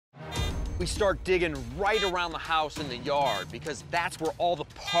We start digging right around the house in the yard because that's where all the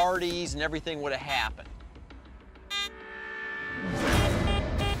parties and everything would have happened.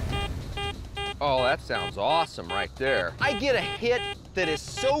 Oh, that sounds awesome right there. I get a hit that is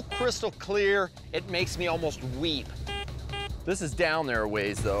so crystal clear, it makes me almost weep. This is down there a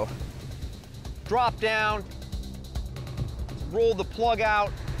ways, though. Drop down, roll the plug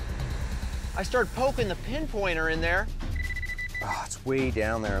out. I start poking the pinpointer in there. Oh, it's way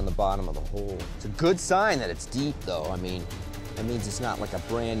down there in the bottom of the hole. It's a good sign that it's deep, though. I mean, that means it's not like a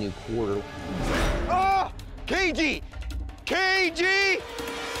brand new quarter. Oh, KG! KG!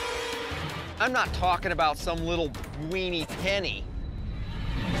 I'm not talking about some little weeny penny.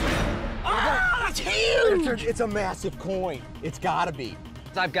 Ah, it's huge! It's a massive coin. It's gotta be.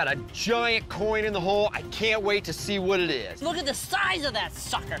 I've got a giant coin in the hole. I can't wait to see what it is. Look at the size of that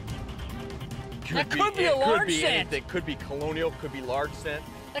sucker. That could be a large cent. It could be colonial, could be large cent.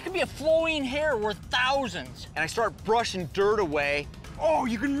 That could be a flowing hair worth thousands. And I start brushing dirt away. Oh,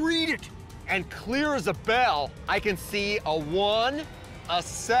 you can read it. And clear as a bell, I can see a 1, a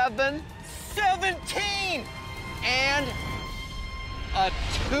 7, 17, and a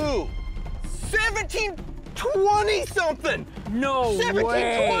 2. 17, 20 something. No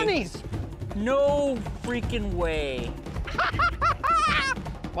way. 1720s. No freaking way.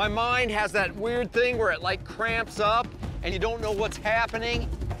 My mind has that weird thing where it like cramps up and you don't know what's happening.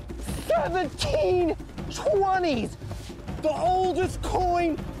 1720s, the oldest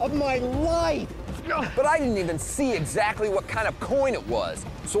coin of my life. But I didn't even see exactly what kind of coin it was,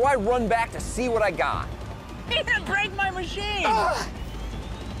 so I run back to see what I got. You're gonna break my machine.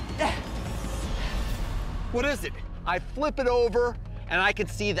 What is it? I flip it over and I can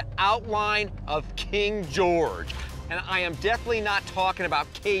see the outline of King George. And I am definitely not talking about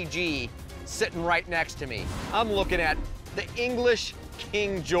KG sitting right next to me. I'm looking at the English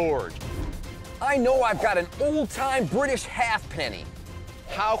King George. I know I've got an old-time British halfpenny.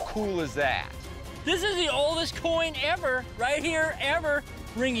 How cool is that? This is the oldest coin ever, right here, ever.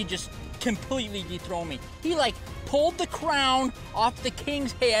 Ringy just completely dethroned me. He like pulled the crown off the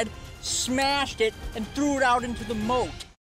king's head, smashed it, and threw it out into the moat.